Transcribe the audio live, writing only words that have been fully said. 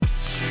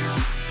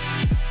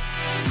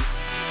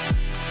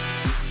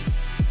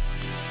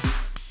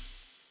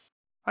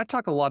I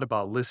talk a lot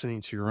about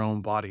listening to your own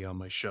body on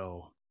my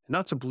show, and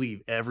not to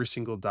believe every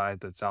single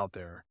diet that's out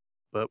there,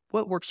 but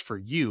what works for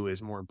you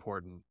is more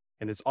important.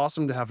 And it's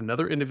awesome to have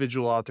another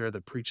individual out there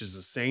that preaches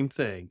the same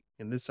thing.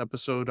 In this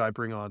episode, I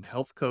bring on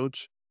health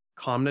coach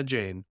Kamna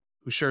Jain,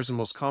 who shares the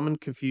most common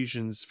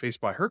confusions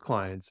faced by her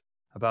clients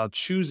about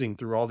choosing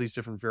through all these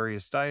different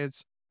various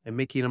diets and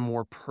making a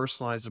more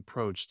personalized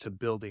approach to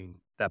building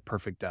that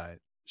perfect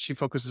diet. She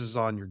focuses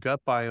on your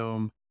gut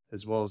biome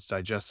as well as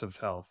digestive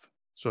health.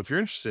 So if you're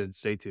interested,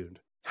 stay tuned.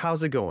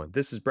 How's it going?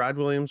 This is Brad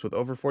Williams with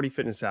Over 40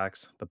 Fitness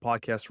Hacks, the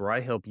podcast where I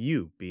help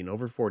you, being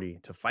over 40,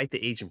 to fight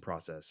the aging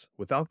process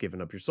without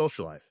giving up your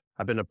social life.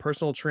 I've been a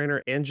personal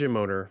trainer and gym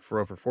owner for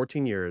over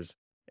 14 years,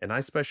 and I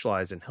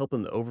specialize in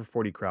helping the over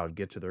 40 crowd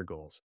get to their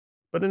goals.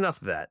 But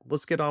enough of that.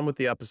 Let's get on with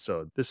the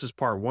episode. This is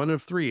part 1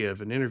 of 3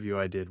 of an interview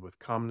I did with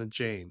Kamna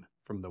Jain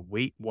from the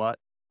Wait What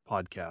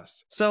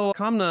podcast. So,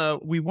 Kamna,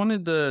 we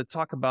wanted to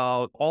talk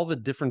about all the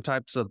different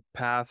types of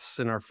paths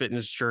in our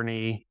fitness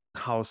journey,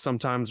 how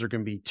sometimes there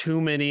can be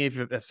too many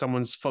if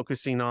someone's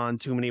focusing on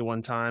too many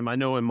one time. I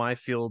know in my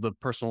field of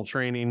personal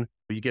training,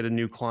 you get a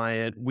new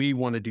client, we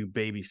want to do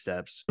baby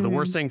steps. The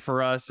worst thing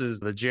for us is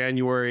the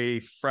January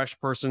fresh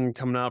person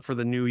coming out for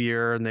the new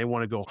year and they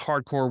want to go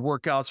hardcore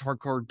workouts,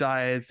 hardcore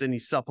diets, any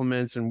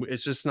supplements, and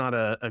it's just not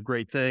a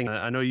great thing.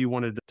 I know you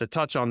wanted to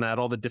touch on that,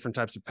 all the different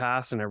types of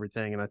paths and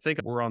everything, and I think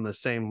we're on the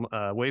same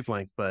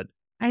wavelength, but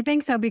I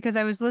think so, because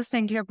I was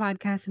listening to your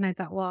podcast and I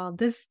thought, well,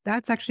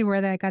 that's actually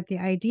where I got the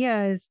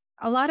idea. Is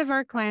a lot of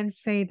our clients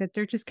say that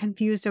they're just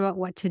confused about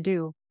what to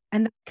do.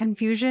 And the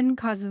confusion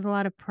causes a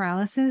lot of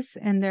paralysis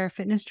in their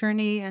fitness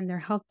journey and their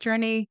health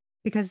journey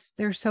because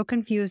they're so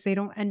confused, they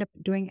don't end up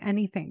doing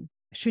anything.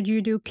 Should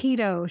you do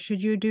keto?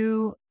 Should you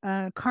do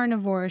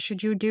carnivore?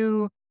 Should you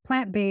do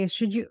plant-based?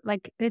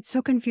 It's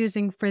so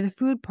confusing for the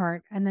food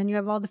part. And then you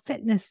have all the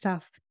fitness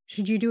stuff.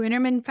 Should you do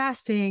intermittent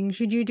fasting?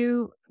 Should you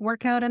do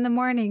workout in the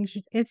morning?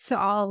 It's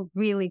all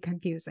really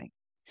confusing.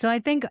 So I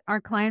think our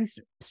clients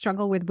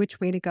struggle with which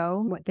way to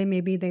go.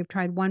 They've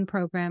tried one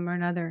program or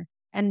another.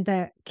 And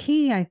the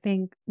key, I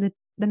think, the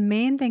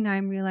main thing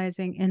I'm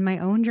realizing in my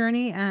own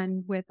journey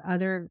and with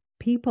other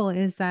people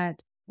is that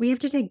we have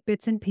to take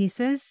bits and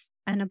pieces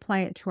and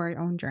apply it to our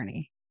own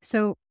journey.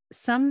 So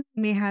some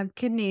may have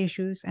kidney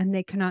issues and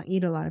they cannot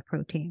eat a lot of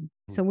protein.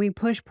 So we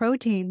push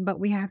protein, but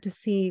we have to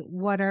see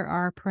what are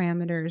our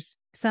parameters.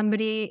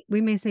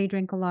 We may say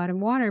drink a lot of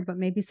water, but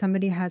maybe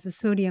somebody has a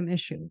sodium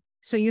issue.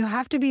 So you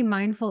have to be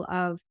mindful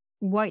of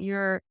what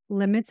your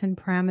limits and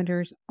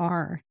parameters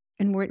are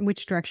and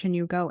which direction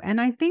you go. And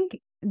I think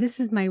this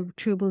is my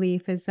true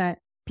belief, is that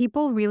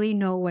people really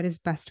know what is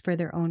best for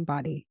their own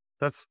body.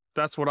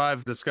 That's what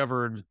I've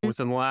discovered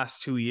within the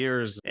last 2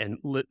 years, and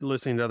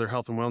listening to other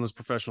health and wellness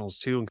professionals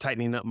too, and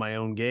tightening up my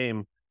own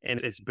game. And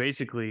it's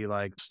basically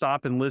like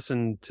stop and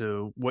listen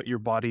to what your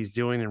body's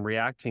doing and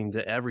reacting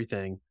to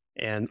everything.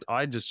 And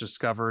I just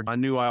discovered, I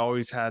knew I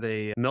always had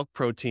a milk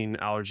protein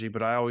allergy,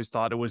 but I always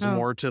thought it was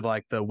more to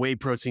like the whey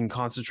protein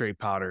concentrate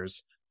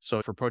powders.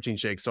 So for protein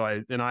shakes.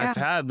 I've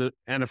had the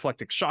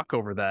anaphylactic shock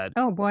over that.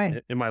 Oh boy.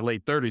 In my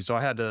late 30s. So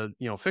I had to,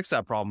 fix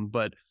that problem.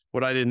 But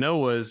what I didn't know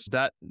was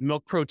that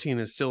milk protein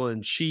is still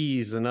in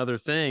cheese and other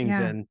things.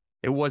 Yeah. And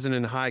it wasn't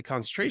in high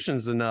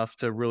concentrations enough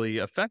to really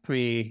affect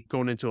me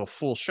going into a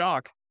full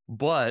shock.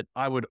 But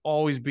I would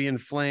always be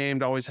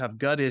inflamed, always have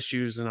gut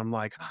issues. And I'm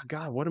like, oh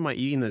God, what am I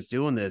eating that's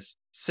doing this?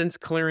 Since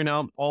clearing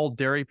out all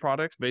dairy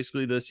products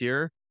basically this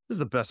year, this is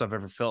the best I've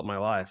ever felt in my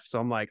life. So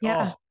I'm like,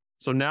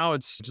 so now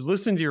it's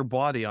listen to your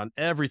body on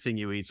everything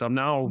you eat. So I'm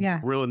now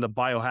real into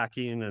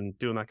biohacking and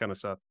doing that kind of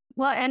stuff.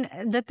 Well,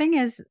 and the thing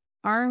is,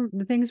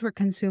 the things we're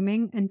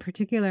consuming in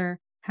particular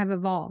have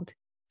evolved.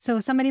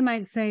 So somebody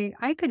might say,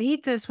 I could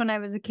eat this when I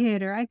was a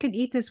kid, or I could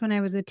eat this when I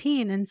was a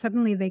teen, and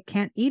suddenly they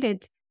can't eat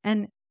it.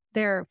 And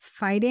they're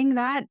fighting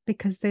that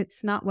because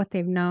it's not what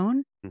they've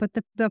known. But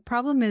the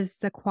problem is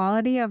the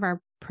quality of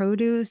our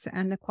produce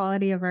and the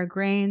quality of our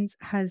grains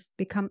has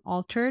become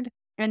altered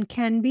and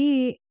can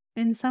be,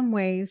 in some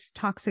ways,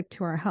 toxic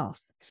to our health.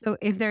 So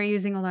if they're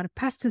using a lot of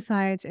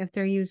pesticides, if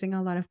they're using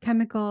a lot of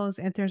chemicals,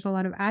 if there's a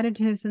lot of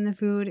additives in the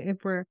food,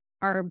 if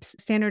our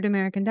standard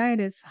American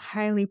diet is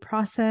highly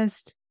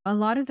processed, a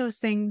lot of those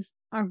things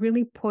are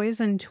really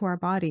poison to our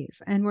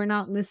bodies, and we're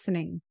not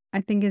listening,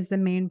 I think, is the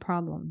main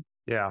problem.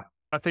 Yeah.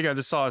 I think I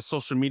just saw a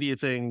social media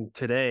thing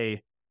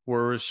today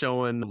where it was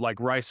showing like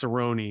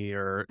rice-a-roni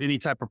or any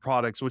type of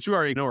products, which you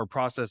already know are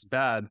processed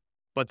bad,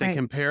 but they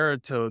compare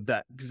it to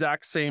that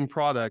exact same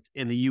product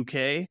in the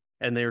UK,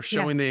 and they're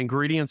showing the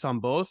ingredients on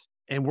both.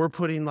 And we're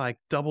putting like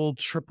double,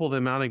 triple the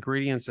amount of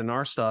ingredients in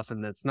our stuff.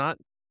 And that's not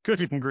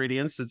good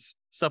ingredients. It's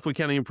stuff we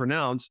can't even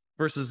pronounce.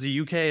 Versus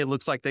the UK, it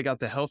looks like they got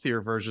the healthier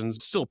versions,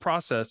 still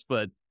processed,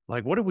 but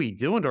like, what are we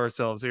doing to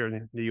ourselves here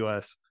in the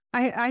US?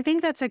 I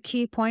think that's a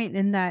key point,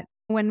 in that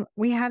when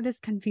we have this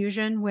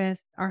confusion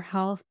with our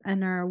health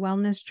and our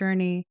wellness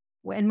journey,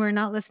 when we're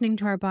not listening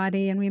to our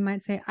body, and we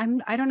might say,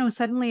 I don't know,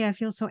 suddenly I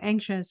feel so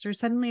anxious, or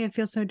suddenly I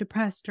feel so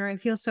depressed, or I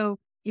feel so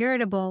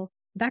irritable,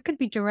 that could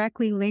be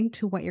directly linked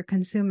to what you're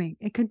consuming.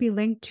 It could be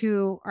linked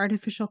to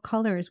artificial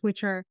colors,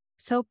 which are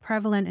so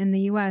prevalent in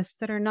the US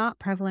that are not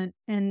prevalent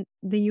in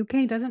the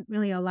UK doesn't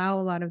really allow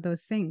a lot of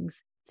those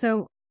things.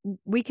 So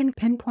we can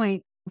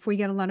pinpoint if we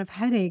get a lot of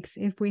headaches,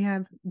 if we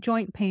have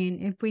joint pain,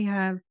 if we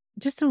have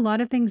just a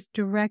lot of things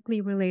directly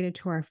related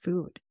to our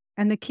food.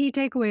 And the key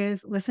takeaway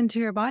is listen to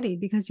your body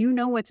because you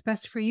know what's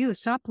best for you.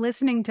 Stop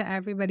listening to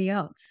everybody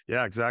else.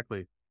 Yeah,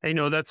 exactly. Hey,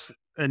 that's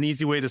an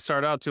easy way to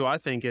start out too, I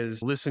think,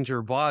 is listen to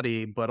your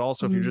body. But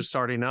also, if you're Mhm. just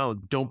starting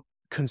out, don't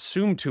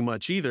consume too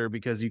much either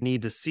because you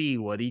need to see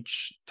what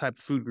each type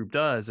of food group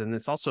does. And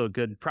it's also a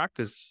good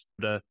practice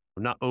to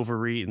not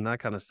overeat and that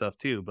kind of stuff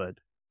too. But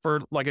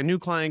for like a new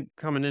client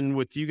coming in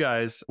with you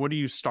guys, what do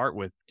you start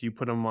with? Do you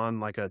put them on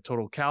like a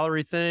total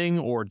calorie thing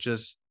or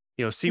just,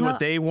 see what Well,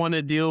 they want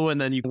to do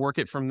and then you work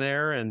it from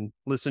there and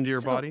listen to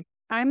your so body?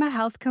 I'm a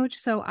health coach,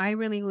 so I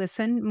really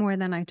listen more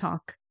than I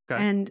talk.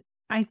 Okay. And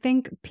I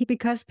think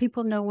because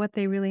people know what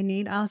they really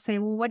need, I'll say,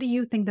 well, what do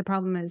you think the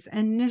problem is?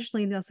 And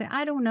initially they'll say,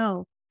 I don't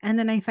know. And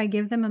then if I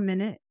give them a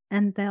minute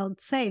and they'll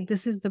say,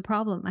 this is the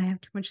problem. I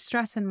have too much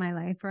stress in my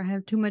life, or I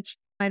have too much,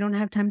 I don't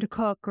have time to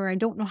cook, or I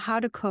don't know how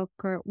to cook,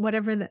 or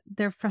whatever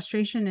their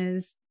frustration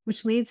is,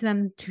 which leads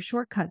them to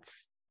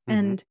shortcuts. Hmm.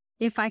 And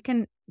if I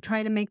can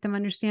try to make them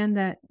understand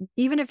that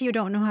even if you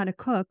don't know how to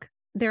cook,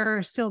 there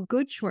are still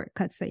good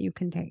shortcuts that you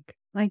can take,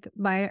 like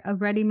buy a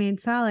ready-made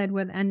salad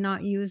with and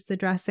not use the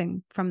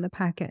dressing from the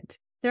packet.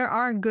 There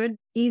are good,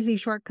 easy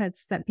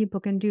shortcuts that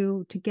people can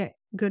do to get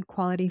good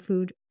quality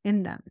food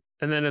in them.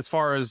 And then as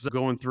far as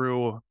going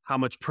through how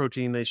much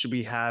protein they should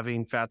be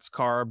having, fats,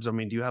 carbs, I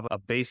mean, do you have a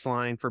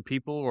baseline for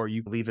people or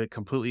you leave it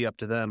completely up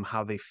to them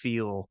how they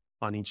feel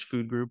on each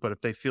food group? But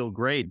if they feel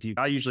great,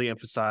 I usually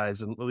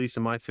emphasize, at least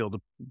in my field,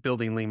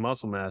 building lean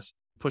muscle mass,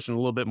 pushing a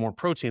little bit more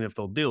protein if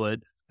they'll do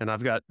it. And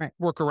I've got Right.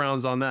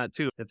 workarounds on that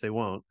too if they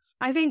won't.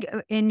 I think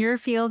in your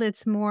field,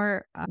 it's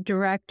more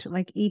direct,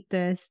 like eat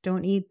this,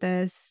 don't eat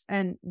this.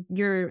 And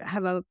you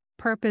have a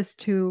purpose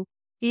to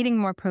eating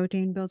more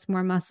protein builds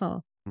more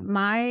muscle. Mm.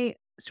 My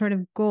sort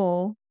of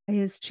goal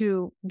is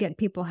to get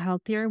people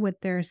healthier with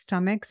their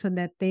stomach so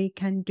that they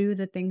can do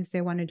the things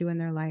they want to do in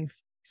their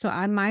life. So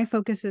my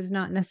focus is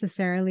not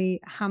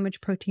necessarily how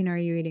much protein are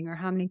you eating or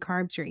how many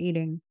carbs you're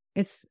eating.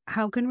 It's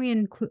how can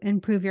we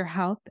improve your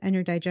health and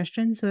your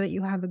digestion so that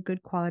you have a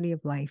good quality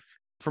of life.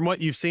 From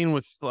what you've seen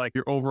with like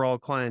your overall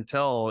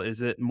clientele,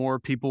 is it more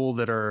people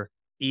that are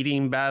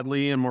eating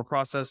badly and more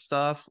processed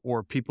stuff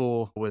or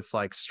people with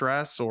like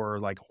stress or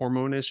like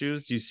hormone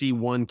issues? Do you see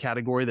one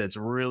category that's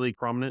really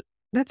prominent?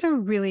 That's a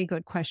really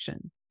good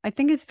question. I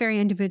think it's very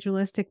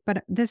individualistic,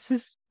 but this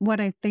is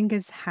what I think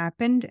has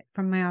happened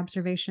from my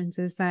observations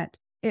is that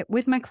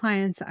with my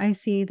clients, I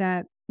see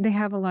that they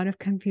have a lot of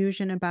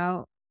confusion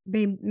about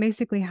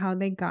basically how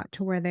they got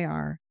to where they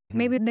are. Mhm.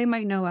 Maybe they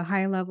might know a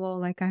high level,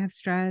 like I have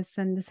stress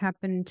and this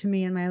happened to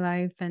me in my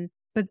life.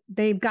 But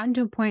they've gotten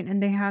to a point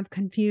and they have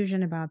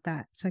confusion about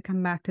that. So I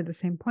come back to the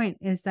same point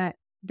is that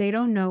they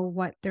don't know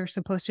what they're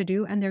supposed to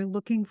do and they're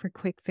looking for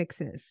quick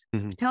fixes.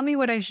 Mhm. Tell me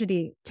what I should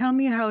eat. Tell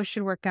me how I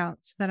should work out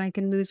so that I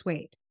can lose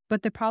weight.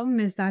 But the problem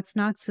is that's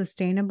not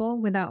sustainable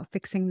without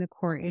fixing the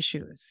core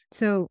issues.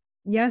 So,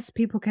 yes,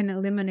 people can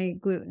eliminate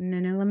gluten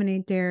and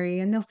eliminate dairy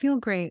and they'll feel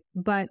great.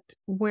 But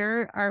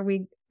where are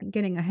we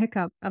getting a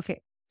hiccup?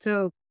 Okay.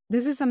 So,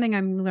 this is something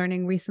I'm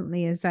learning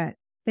recently is that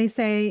they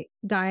say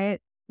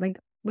diet, like,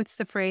 what's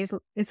the phrase?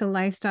 It's a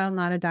lifestyle,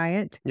 not a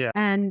diet. Yeah.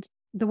 And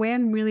the way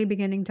I'm really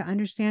beginning to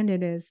understand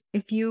it is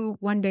if you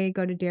one day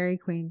go to Dairy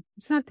Queen,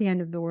 it's not the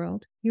end of the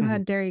world. You Mhm.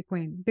 had Dairy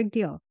Queen, big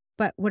deal.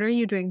 But what are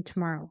you doing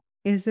tomorrow?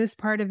 Is this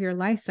part of your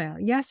lifestyle?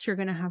 Yes, you're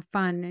going to have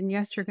fun. And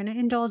yes, you're going to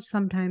indulge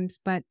sometimes.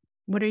 But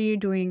what are you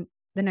doing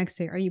the next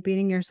day? Are you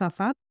beating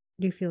yourself up?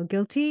 Do you feel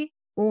guilty?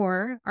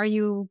 Or are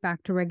you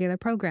back to regular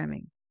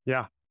programming?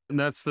 Yeah. And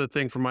that's the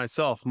thing for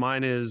myself.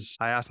 Mine is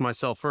I ask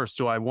myself first,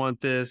 do I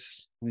want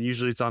this?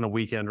 Usually it's on a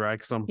weekend, right?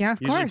 Because I'm Yeah,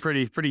 of usually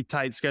course. pretty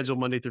tight schedule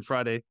Monday through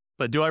Friday.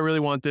 But do I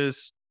really want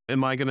this?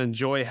 Am I going to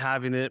enjoy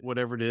having it,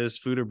 whatever it is,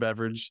 food or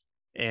beverage?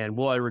 And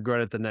will I regret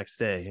it the next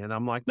day? And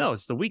I'm like, no,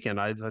 it's the weekend.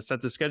 I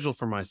set the schedule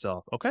for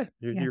myself. Okay,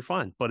 you're Yes.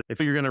 fine. But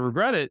if you're going to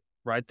regret it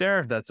right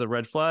there, that's a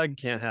red flag.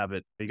 Can't have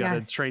it. You got to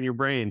Yes. train your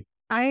brain.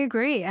 I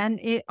agree. And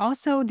it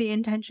also the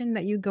intention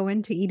that you go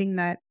into eating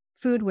that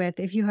food with,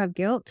 if you have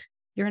guilt,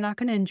 you're not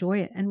going to enjoy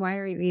it. And why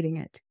are you eating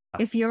it?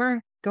 If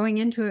you're going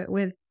into it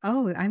with,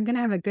 oh, I'm going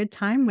to have a good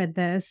time with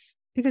this,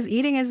 because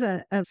eating is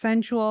a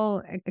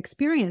sensual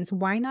experience,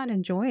 why not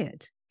enjoy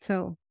it?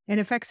 So it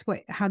affects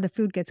how the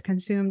food gets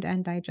consumed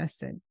and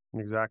digested.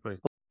 Exactly.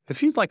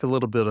 If you'd like a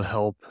little bit of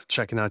help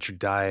checking out your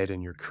diet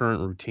and your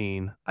current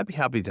routine, I'd be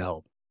happy to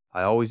help.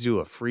 I always do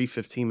a free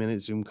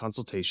 15-minute Zoom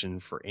consultation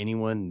for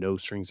anyone, no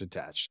strings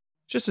attached,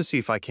 just to see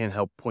if I can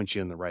help point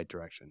you in the right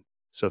direction.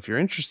 So if you're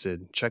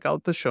interested, check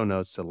out the show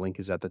notes. The link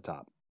is at the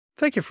top.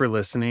 Thank you for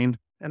listening.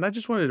 And I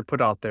just wanted to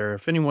put out there,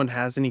 if anyone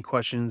has any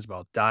questions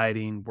about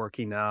dieting,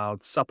 working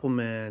out,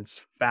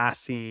 supplements,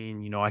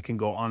 fasting, I can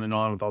go on and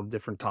on with all the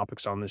different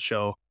topics on this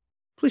show.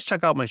 Please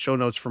check out my show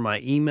notes for my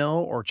email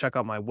or check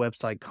out my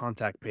website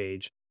contact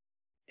page.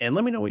 And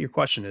let me know what your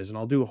question is, and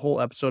I'll do a whole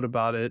episode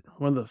about it.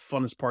 One of the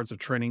funnest parts of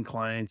training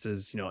clients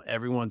is,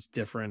 everyone's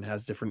different,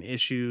 has different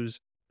issues.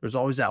 There's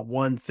always that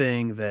one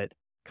thing that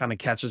kind of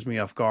catches me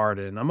off guard,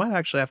 and I might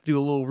actually have to do a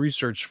little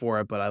research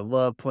for it, but I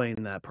love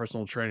playing that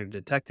personal trainer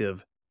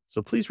detective.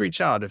 So please reach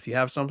out if you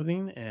have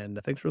something, and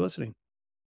thanks for listening.